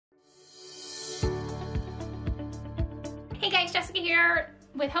Hey guys, Jessica here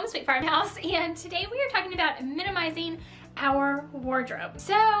with Home Sweet Farmhouse, and today we are talking about minimizing our wardrobe.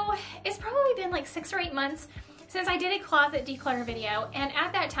 So it's probably been like 6 or 8 months since I did a closet declutter video, and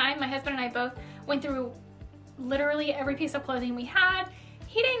at that time my husband and I both went through literally every piece of clothing we had.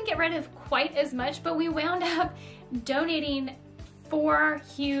 He didn't get rid of quite as much, but we wound up donating 4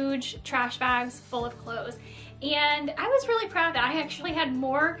 huge trash bags full of clothes. And I was really proud that I actually had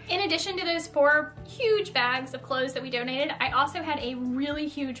more. In addition to those 4 huge bags of clothes that we donated, I also had a really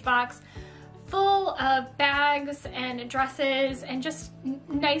huge box full of bags and dresses and just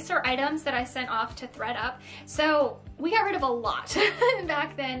nicer items that I sent off to ThredUp. So we got rid of a lot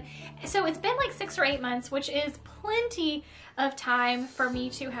back then. So it's been like 6 or 8 months, which is plenty of time for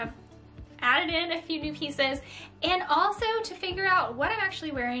me to have added in a few new pieces, and also to figure out what I'm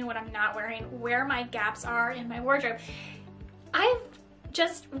actually wearing, what I'm not wearing, where my gaps are in my wardrobe. I've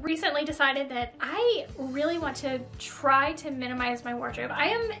just recently decided that I really want to try to minimize my wardrobe. I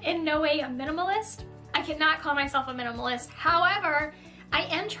am in no way a minimalist. I cannot call myself a minimalist. However, I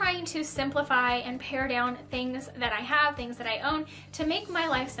am trying to simplify and pare down things that I have, things that I own, to make my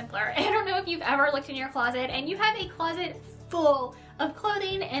life simpler. I don't know if you've ever looked in your closet and you have a closet full of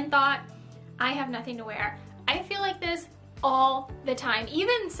clothing and thought, I have nothing to wear. I feel like this all the time,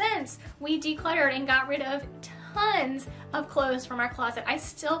 even since we decluttered and got rid of tons of clothes from our closet. I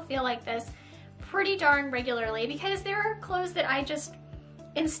still feel like this pretty darn regularly because there are clothes that I just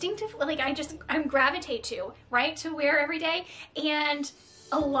instinctively, I'm gravitate to, right, to wear every day, and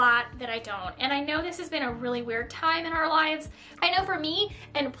a lot that I don't. And I know this has been a really weird time in our lives. I know for me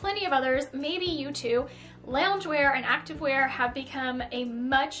and plenty of others, maybe you too, loungewear and activewear have become a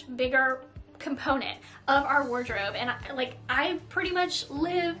much bigger component of our wardrobe, and I pretty much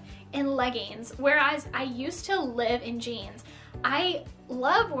live in leggings, whereas I used to live in jeans. I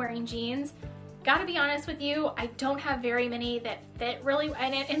love wearing jeans. Gotta be honest with you, I don't have very many that fit really,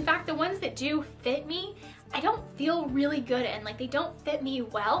 and in fact the ones that do fit me, I don't feel really good in, like they don't fit me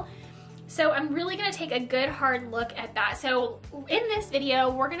well. So I'm really gonna take a good hard look at that. So in this video,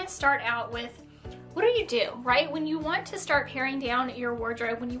 we're gonna start out with what do you do, right? When you want to start paring down your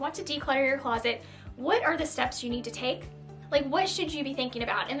wardrobe, when you want to declutter your closet, what are the steps you need to take? Like, what should you be thinking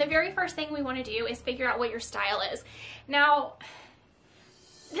about? And the very first thing we want to do is figure out what your style is. Now,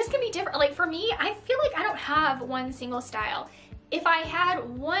 this can be different. Like for me, I feel like I don't have one single style. If I had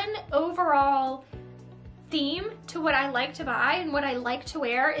one overall theme to what I like to buy and what I like to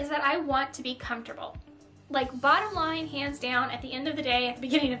wear, is that I want to be comfortable. Like, bottom line, hands down, at the end of the day, at the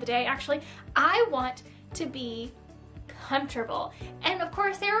beginning of the day, actually, I want to be comfortable. And of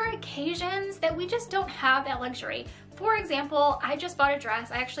course, there are occasions that we just don't have that luxury. For example, I just bought a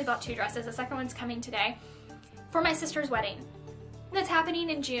dress. I actually bought 2 dresses. The second one's coming today for my sister's wedding. That's happening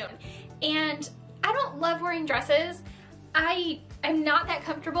in June. And I don't love wearing dresses. I'm not that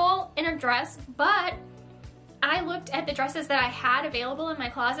comfortable in a dress, but I looked at the dresses that I had available in my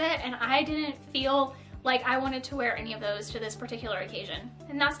closet and I didn't feel like I wanted to wear any of those to this particular occasion.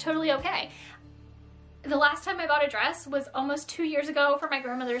 And that's totally okay. The last time I bought a dress was almost 2 years ago for my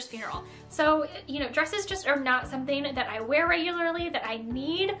grandmother's funeral. So, you know, dresses just are not something that I wear regularly, that I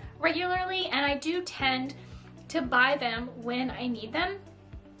need regularly, and I do tend to buy them when I need them.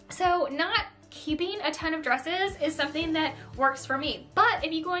 So not keeping a ton of dresses is something that works for me. But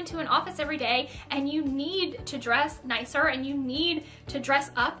if you go into an office every day and you need to dress nicer and you need to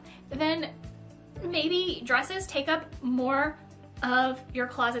dress up, then maybe dresses take up more of your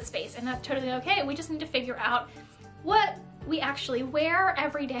closet space, and that's totally okay. We just need to figure out what we actually wear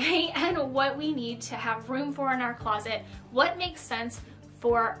every day and what we need to have room for in our closet, what makes sense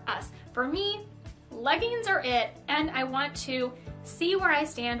for us. For me, leggings are it, and I want to see where I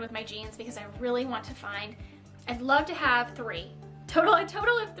stand with my jeans because I really want to find, I'd love to have a total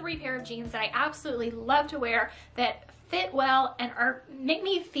of 3 pair of jeans that I absolutely love to wear, that fit well and make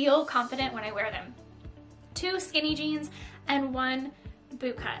me feel confident when I wear them. 2 skinny jeans and 1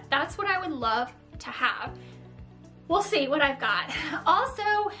 boot cut. That's what I would love to have. We'll see what I've got. Also,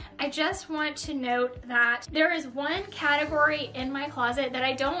 I just want to note that there is one category in my closet that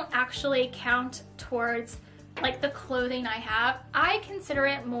I don't actually count towards like the clothing I have. I consider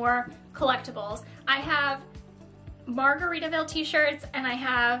it more collectibles. I have Margaritaville t-shirts and I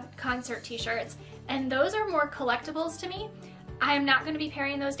have concert t-shirts, and those are more collectibles to me. I am not going to be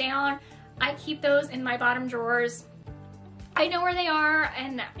paring those down. I keep those in my bottom drawers. I know where they are,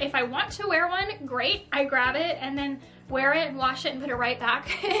 and if I want to wear one, great. I grab it and then wear it and wash it and put it right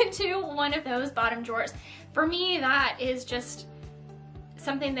back into one of those bottom drawers. For me, that is just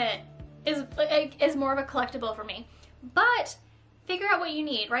something that is more of a collectible for me. But figure out what you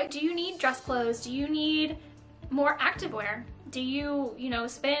need, right? Do you need dress clothes? Do you need more activewear? Do you,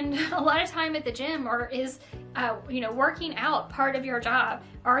 spend a lot of time at the gym, or is, working out part of your job?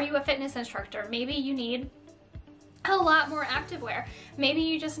 Are you a fitness instructor? Maybe you need a lot more activewear. Maybe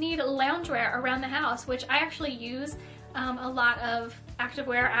you just need loungewear around the house, which I actually use a lot of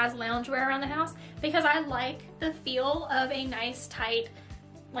activewear as loungewear around the house because I like the feel of a nice tight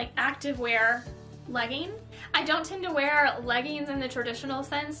like activewear legging. I don't tend to wear leggings in the traditional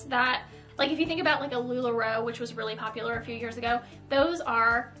sense that, like, if you think about like a LuLaRoe, which was really popular a few years ago, those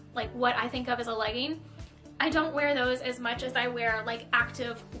are like what I think of as a legging. I don't wear those as much as I wear like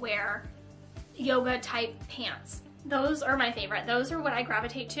activewear yoga type pants. Those are my favorite. Those are what I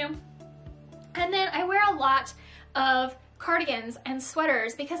gravitate to. And then I wear a lot of cardigans and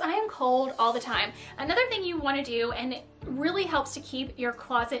sweaters because I am cold all the time. Another thing you want to do, and it really helps to keep your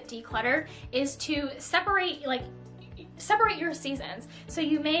closet decluttered, is to separate your seasons. So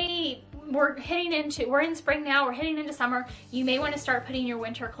we're in spring now, we're heading into summer, you may want to start putting your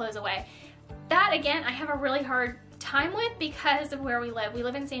winter clothes away. That, again, I have a really hard time with because of where we live. We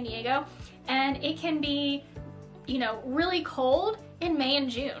live in San Diego, and it can be, really cold in May and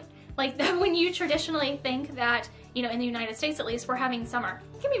June. Like when you traditionally think that, in the United States at least, we're having summer.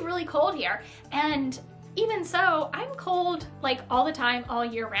 It can be really cold here. And even so, I'm cold like all the time, all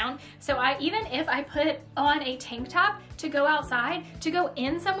year round. So even if I put on a tank top to go outside, to go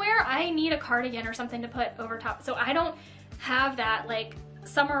in somewhere, I need a cardigan or something to put over top. So I don't have that like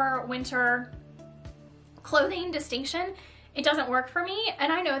summer, winter clothing distinction. It doesn't work for me,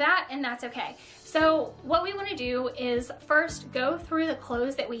 and I know that, and that's okay. So what we want to do is first go through the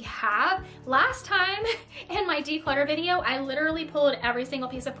clothes that we have. Last time in my declutter video, I literally pulled every single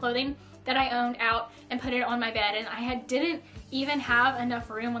piece of clothing that I owned out and put it on my bed, and I didn't even have enough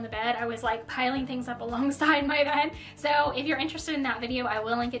room on the bed. I was like piling things up alongside my bed. So if you're interested in that video, I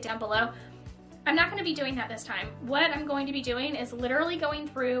will link it down below. I'm not going to be doing that this time. What I'm going to be doing is literally going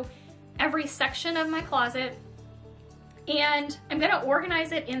through every section of my closet, and I'm going to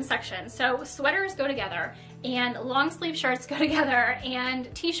organize it in sections. So sweaters go together, and long sleeve shirts go together,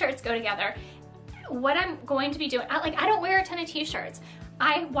 and t-shirts go together. What I'm going to be doing, I don't wear a ton of t-shirts.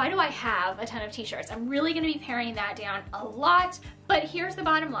 Why do I have a ton of t-shirts? I'm really going to be paring that down a lot, but here's the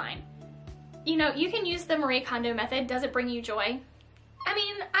bottom line. You can use the Marie Kondo method. Does it bring you joy? I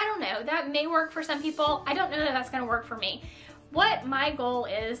mean, I don't know. That may work for some people. I don't know that that's going to work for me. What my goal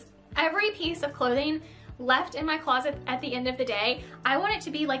is, every piece of clothing left in my closet at the end of the day, I want it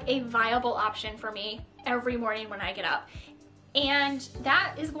to be like a viable option for me every morning when I get up. And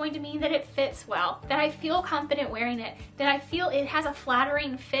that is going to mean that it fits well, that I feel confident wearing it, that I feel it has a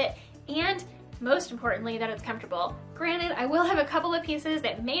flattering fit, and most importantly, that it's comfortable. Granted, I will have a couple of pieces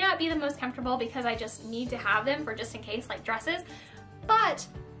that may not be the most comfortable because I just need to have them for just in case, like dresses, but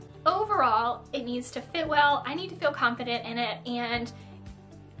overall, it needs to fit well. I need to feel confident in it, and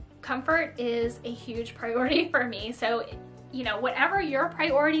comfort is a huge priority for me. So, whatever your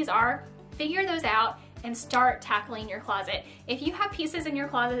priorities are, figure those out and start tackling your closet. If you have pieces in your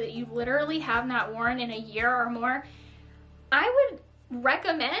closet that you literally have not worn in a year or more, I would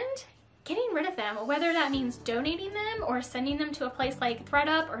recommend getting rid of them, whether that means donating them or sending them to a place like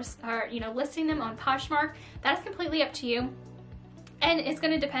ThredUp or listing them on Poshmark. That's completely up to you. And it's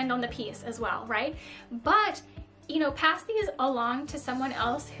going to depend on the piece as well, right? But pass these along to someone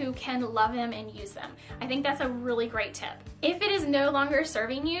else who can love them and use them. I think that's a really great tip. If it is no longer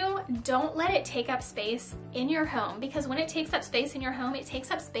serving you, don't let it take up space in your home, because when it takes up space in your home, it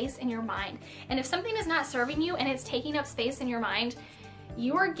takes up space in your mind. And if something is not serving you and it's taking up space in your mind,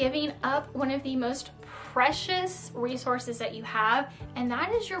 you are giving up one of the most precious resources that you have, and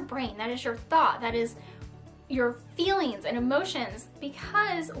that is your brain, that is your thought, that is your feelings and emotions.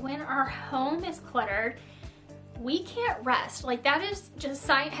 Because when our home is cluttered, we can't rest. Like, that is just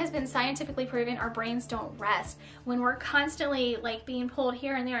has been scientifically proven. Our brains don't rest when we're constantly like being pulled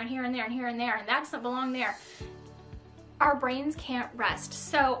here and there and here and there and here and there, and that doesn't belong there. Our brains can't rest.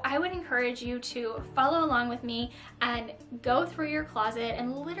 So I would encourage you to follow along with me and go through your closet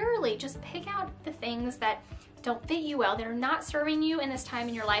and literally just pick out the things that don't fit you well, that are not serving you in this time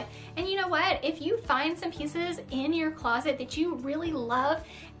in your life. And you know what? If you find some pieces in your closet that you really love,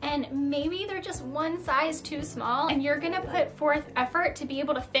 and maybe they're just one size too small, and you're gonna put forth effort to be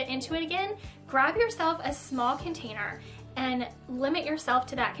able to fit into it again, grab yourself a small container and limit yourself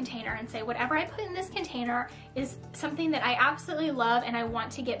to that container and say, whatever I put in this container is something that I absolutely love and I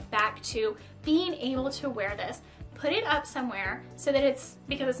want to get back to being able to wear this. Put it up somewhere so that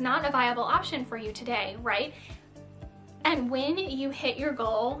because it's not a viable option for you today, right? And when you hit your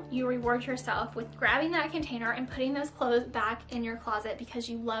goal, you reward yourself with grabbing that container and putting those clothes back in your closet because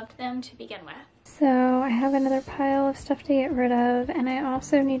you loved them to begin with. So I have another pile of stuff to get rid of, and I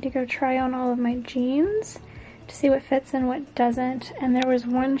also need to go try on all of my jeans to see what fits and what doesn't. And there was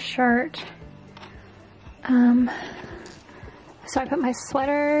one shirt, so I put my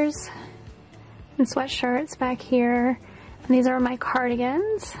sweaters and sweatshirts back here, and these are my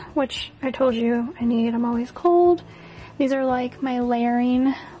cardigans, which I told you I need. I'm always cold. These are like my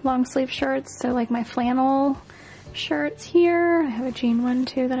layering long sleeve shirts, so like my flannel shirts here. I have a jean one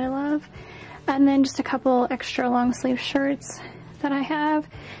too that I love. And then just a couple extra long sleeve shirts that I have.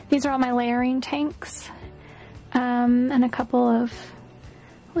 These are all my layering tanks. And a couple of,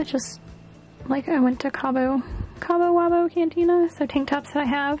 just like I went to Cabo Wabo Cantina, so tank tops that I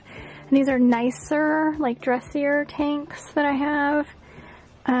have. And these are nicer, like dressier tanks that I have.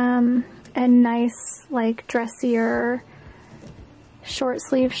 And nice, like dressier short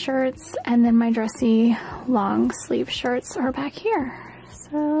sleeve shirts. And then my dressy long sleeve shirts are back here.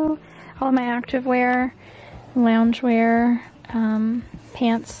 So all of my activewear, loungewear,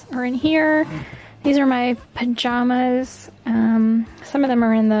 pants are in here. These are my pajamas. Some of them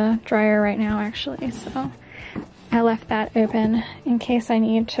are in the dryer right now, actually, so I left that open in case I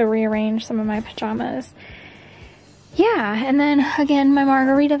need to rearrange some of my pajamas. Yeah, and then again, my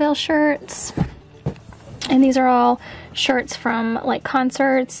Margaritaville shirts. And these are all shirts from like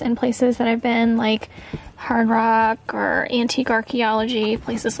concerts and places that I've been, like Hard Rock or Antique Archaeology,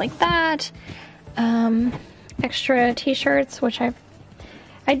 places like that. Extra t-shirts, which I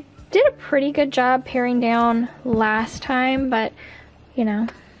did a pretty good job paring down last time, but you know,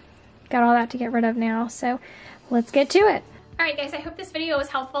 got all that to get rid of now, so let's get to it. Alright guys, I hope this video was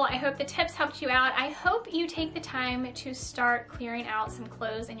helpful. I hope the tips helped you out. I hope you take the time to start clearing out some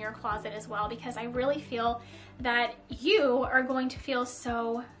clothes in your closet as well, because I really feel that you are going to feel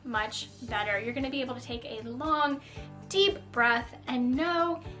so much better. You're going to be able to take a long, deep breath and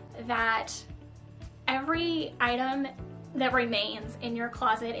know that every item that remains in your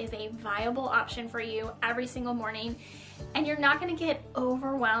closet is a viable option for you every single morning, and you're not going to get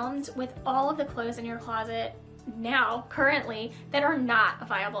overwhelmed with all of the clothes in your closet now, currently, that are not a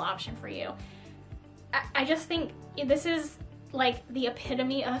viable option for you. I just think this is like the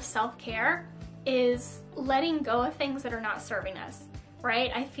epitome of self-care, is letting go of things that are not serving us,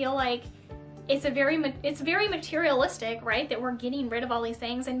 right? I feel like it's very materialistic, right? That we're getting rid of all these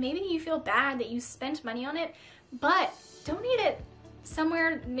things, and maybe you feel bad that you spent money on it, but donate it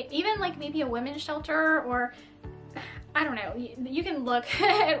somewhere, even like maybe a women's shelter, or I don't know, you can look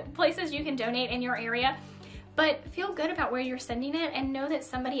at places you can donate in your area, but feel good about where you're sending it and know that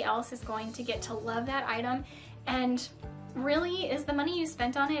somebody else is going to get to love that item. And really, is the money you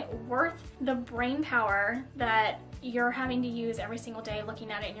spent on it worth the brain power that you're having to use every single day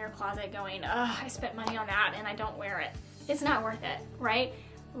looking at it in your closet going, ugh, I spent money on that and I don't wear it? It's not worth it, right?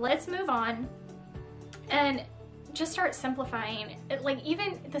 Let's move on and just start simplifying. Like,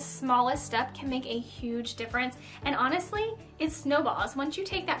 even the smallest step can make a huge difference. And honestly, it snowballs. Once you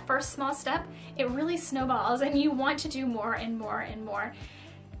take that first small step, it really snowballs and you want to do more and more and more,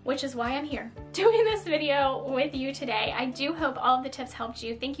 which is why I'm here doing this video with you today. I do hope all of the tips helped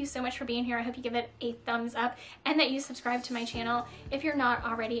you. Thank you so much for being here. I hope you give it a thumbs up and that you subscribe to my channel if you're not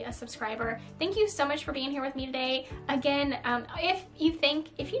already a subscriber. Thank you so much for being here with me today. Again,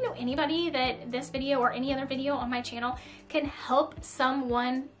 if you know anybody that this video or any other video on my channel can help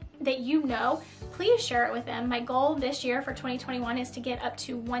someone that you know, please share it with them. My goal this year for 2021 is to get up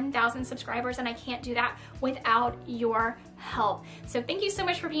to 1,000 subscribers, and I can't do that without your help. So thank you so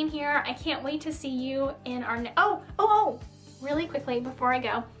much for being here. I can't wait to see you in our really quickly before I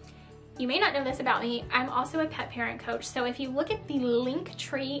go. You may not know this about me, I'm also a pet parent coach. So if you look at the link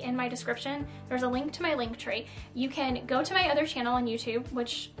tree in my description, there's a link to my link tree. You can go to my other channel on YouTube,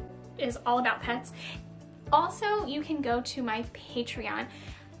 which is all about pets. Also, you can go to my Patreon,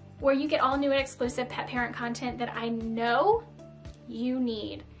 where you get all new and exclusive pet parent content that I know you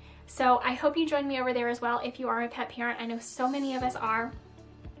need. So I hope you join me over there as well if you are a pet parent. I know so many of us are.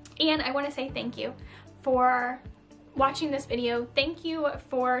 And I want to say thank you for watching this video. Thank you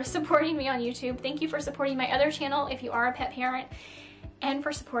for supporting me on YouTube. Thank you for supporting my other channel if you are a pet parent, and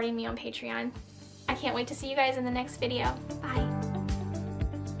for supporting me on Patreon. I can't wait to see you guys in the next video. Bye.